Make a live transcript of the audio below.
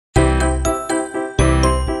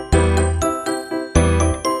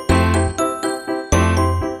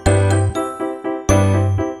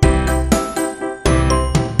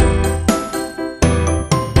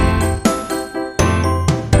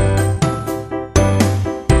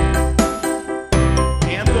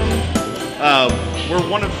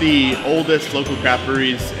one of the oldest local craft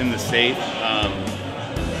breweries in the state.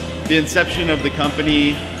 The inception of the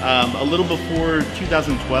company a little before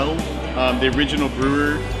 2012. The original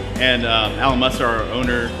brewer and Alan Musser, our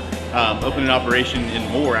owner, opened an operation in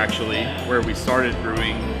Moore, actually, where we started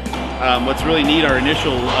brewing. What's really neat, our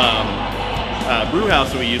initial brew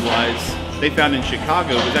house that we utilize, they found in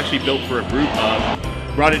Chicago, was actually built for a brew pub.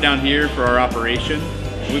 Brought it down here for our operation.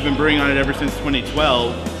 We've been brewing on it ever since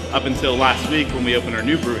 2012, up until last week when we opened our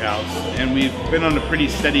new brew house. And we've been on a pretty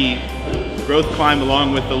steady growth climb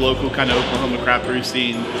along with the local kind of Oklahoma craft brew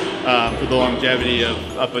scene for the longevity of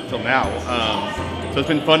up until now. So it's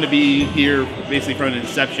been fun to be here basically from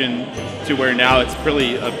inception to where now it's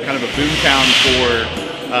really kind of a boom town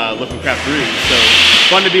for local craft brews. So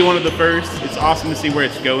fun to be one of the first. It's awesome to see where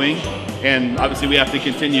it's going. And obviously we have to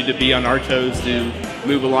continue to be on our toes to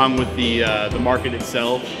move along with the market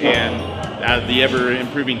itself and the ever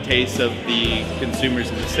improving tastes of the consumers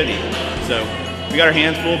in the city. So we got our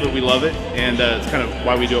hands full, but we love it, and it's kind of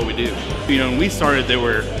why we do what we do. You know, when we started, there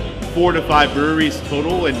were 4 to 5 breweries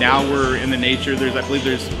total, and now we're in the nature. I believe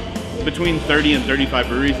there's between 30 and 35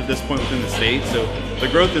 breweries at this point within the state. So the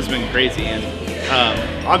growth has been crazy, and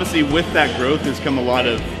obviously with that growth has come a lot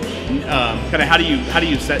of kind of how do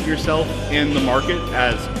you set yourself in the market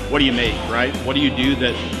as what do you make, right? What do you do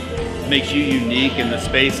that makes you unique in the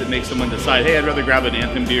space that makes someone decide, hey, I'd rather grab an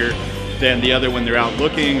Anthem beer than the other when they're out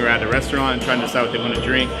looking or at a restaurant and trying to decide what they want to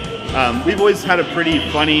drink. We've always had a pretty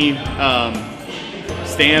funny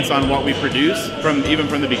stance on what we produce even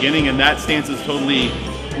from the beginning, and that stance is totally,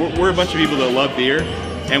 we're a bunch of people that love beer,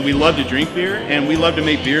 and we love to drink beer, and we love to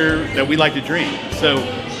make beer that we like to drink. So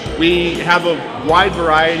we have a wide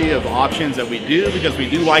variety of options that we do because we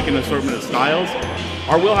do like an assortment of styles.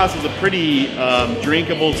 Our wheelhouse is a pretty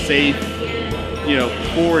drinkable, safe,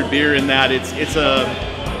 forward beer in that it's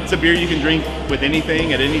a beer you can drink with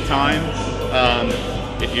anything at any time.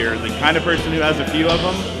 If you're the kind of person who has a few of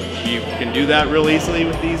them, you can do that real easily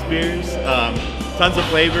with these beers. Tons of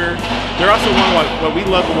flavor. They're also what we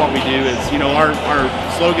love about what we do is, our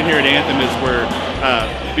slogan here at Anthem is we're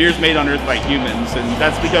beers made on earth by humans, and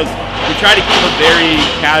that's because we try to keep a very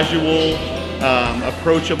casual,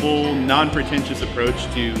 approachable, non-pretentious approach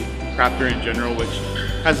to craft beer in general, which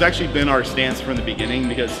has actually been our stance from the beginning,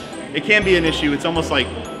 because it can be an issue. It's almost like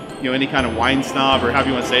any kind of wine snob, or however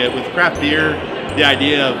you want to say it. With craft beer, the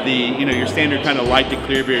idea of your standard kind of light to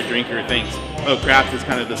clear beer drinker thinks, oh, craft is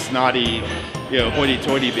kind of the snotty,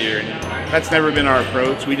 hoity-toity beer. And that's never been our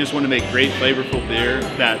approach. We just want to make great, flavorful beer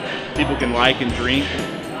that people can like and drink.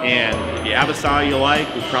 And if you have a style you like,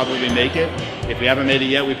 we'll probably make it. If we haven't made it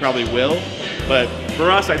yet, we probably will. But for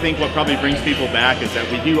us, I think what probably brings people back is that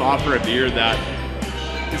we do offer a beer that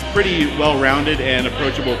is pretty well-rounded and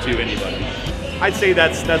approachable to anybody. I'd say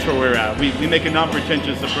that's where we're at. We make a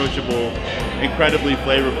non-pretentious, approachable, incredibly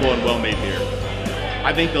flavorful and well-made beer.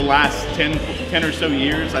 I think the last 10 or so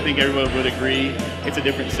years, I think everyone would agree it's a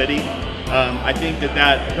different city. I think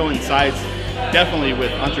that coincides definitely with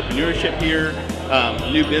entrepreneurship here,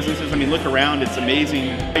 new businesses. I mean, look around, it's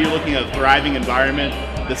amazing. You're looking at a thriving environment.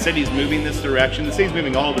 The city's moving this direction. The city's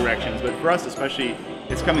moving all directions, but for us especially,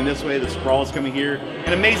 it's coming this way. The sprawl is coming here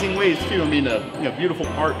in amazing ways too. I mean, a beautiful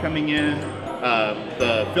park coming in,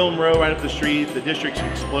 the film row right up the street, the district's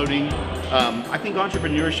exploding. I think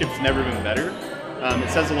entrepreneurship's never been better. It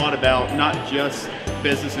says a lot about not just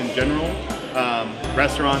business in general.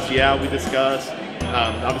 Restaurants, yeah, we discuss.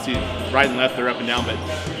 Obviously, right and left, they're up and down, but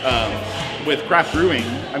with craft brewing,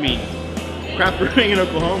 I mean, craft brewing in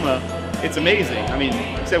Oklahoma, it's amazing. I mean,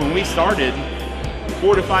 like I said, when we started,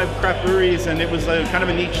 4 to 5 craft breweries, and it was kind of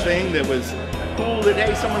a niche thing that was cool that,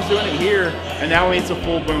 hey, someone's doing it here, and now it's a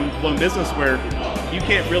full-blown business where you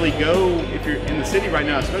can't really go, if you're in the city right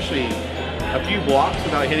now, especially a few blocks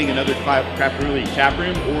without hitting another craft brewery tap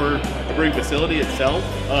room or a brewing facility itself.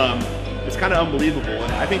 It's kind of unbelievable,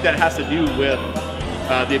 and I think that has to do with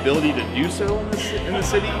the ability to do so in the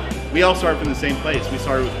city. We all started from the same place. We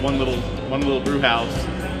started with one little brew house,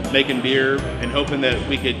 making beer and hoping that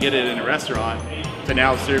we could get it in a restaurant, to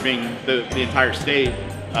now serving the entire state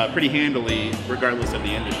pretty handily, regardless of the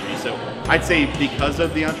industry. So I'd say because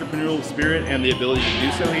of the entrepreneurial spirit and the ability to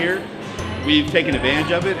do so here, we've taken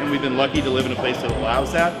advantage of it, and we've been lucky to live in a place that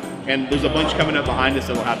allows that. And there's a bunch coming up behind us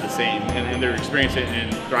that'll have the same, and they're experiencing it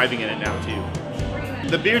and thriving in it now too.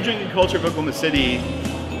 The beer drinking culture of Oklahoma City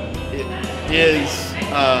is,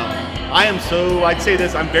 I'd say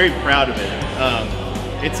this, I'm very proud of it.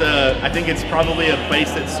 I think it's probably a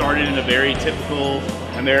place that started in a very typical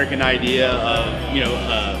American idea of,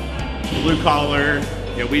 blue collar.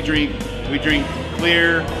 We drink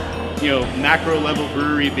clear, macro level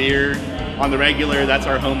brewery beer. on the regular. That's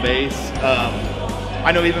our home base.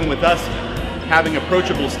 I know even with us having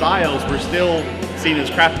approachable styles, we're still seen as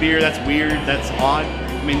craft beer. That's weird, that's odd.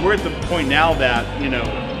 I mean, we're at the point now that, you know,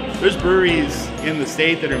 there's breweries in the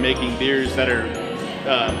state that are making beers that are,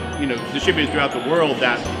 you know, distributed throughout the world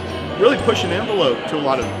that really push an envelope to a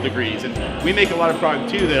lot of degrees. And we make a lot of product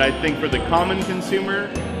too that I think for the common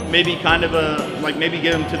consumer, maybe kind of like maybe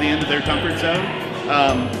get them to the end of their comfort zone.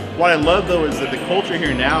 What I love though is that the culture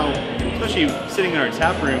here now, especially sitting in our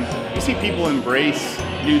tap room, you see people embrace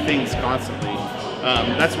new things constantly.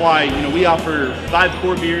 That's why, you know, we offer 5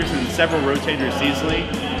 core beers and several rotators seasonally,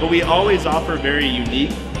 but we always offer very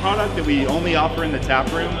unique product that we only offer in the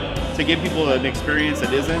tap room to give people an experience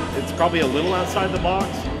that isn't. It's probably a little outside the box,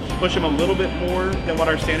 push them a little bit more than what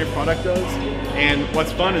our standard product does. And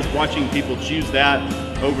what's fun is watching people choose that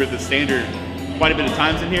over the standard quite a bit of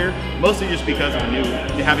times in here, mostly just because of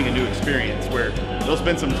having a new experience where they'll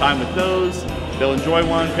spend some time with those, they'll enjoy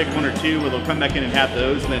one, pick 1 or 2, or they'll come back in and have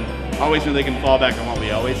those, and then always know they can fall back on what we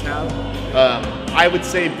always have. I would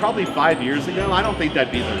say probably 5 years ago, I don't think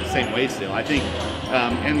that'd be the same way still. I think,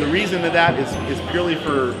 and the reason of that is purely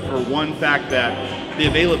for one fact that the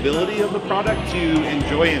availability of the product to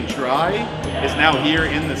enjoy and try is now here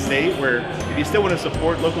in the state, where if you still want to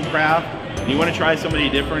support local craft, and you want to try somebody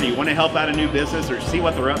different, you want to help out a new business or see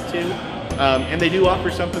what they're up to, and they do offer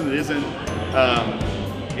something that isn't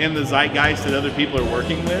in the zeitgeist that other people are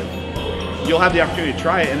working with, you'll have the opportunity to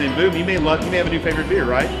try it, and then boom, you may have a new favorite beer,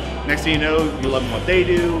 right? Next thing you know, you're loving what they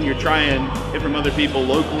do, you're trying it from other people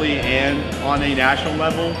locally and on a national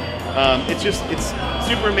level. It's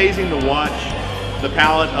super amazing to watch the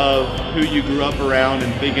palette of who you grew up around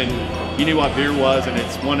and thinking you knew what beer was, and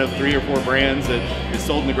it's one of 3 or 4 brands that is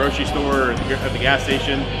sold in the grocery store or at the gas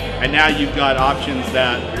station, and now you've got options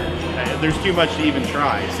that there's too much to even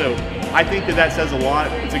try. So I think that says a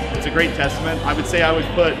lot. It's a great testament. I would say I would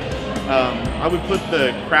put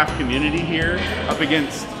the craft community here up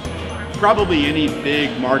against probably any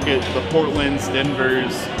big market, the Portlands,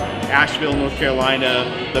 Denvers, Asheville, North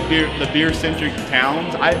Carolina, the beer-centric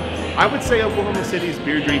towns. I would say Oklahoma City's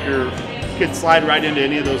beer drinker could slide right into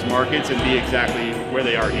any of those markets and be exactly where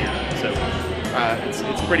they are here. So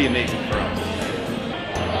it's pretty amazing for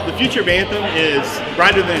us. The future of Anthem is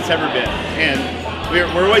brighter than it's ever been, and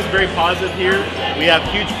we're always very positive here. We have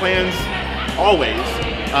huge plans always.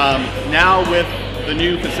 Now with the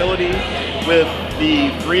new facility, with the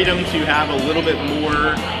freedom to have a little bit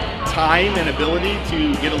more time and ability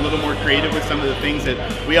to get a little more creative with some of the things that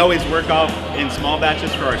we always work off in small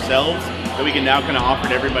batches for ourselves, that we can now kind of offer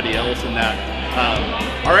to everybody else. And that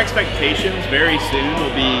our expectations very soon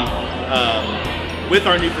will be, with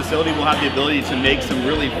our new facility, we'll have the ability to make some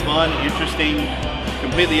really fun, interesting,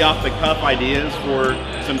 completely off the cuff ideas for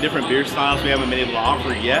some different beer styles we haven't been able to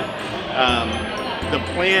offer yet. The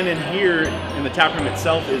plan in here in the tap room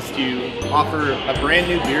itself is to offer a brand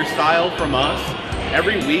new beer style from us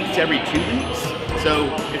every week to every 2 weeks. So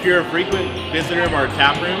if you're a frequent visitor of our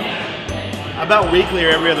tap room, about weekly or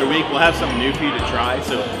every other week, we'll have something new for you to try.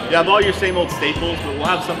 So you have all your same old staples, but we'll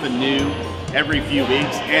have something new every few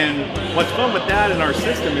weeks. And what's fun with that in our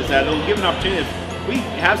system is that it'll give an opportunity. If we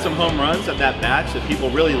have some home runs of that batch that people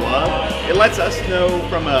really love, it lets us know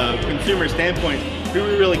from a consumer standpoint who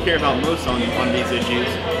we really care about most on these issues.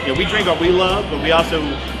 You know, we drink what we love, but we also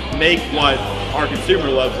make what our consumer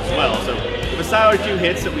loves as well. So if a style or 2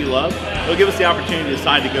 hits that we love, it'll give us the opportunity to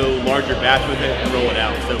decide to go larger batch with it and roll it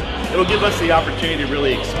out. So it'll give us the opportunity to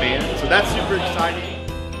really expand. So that's super exciting.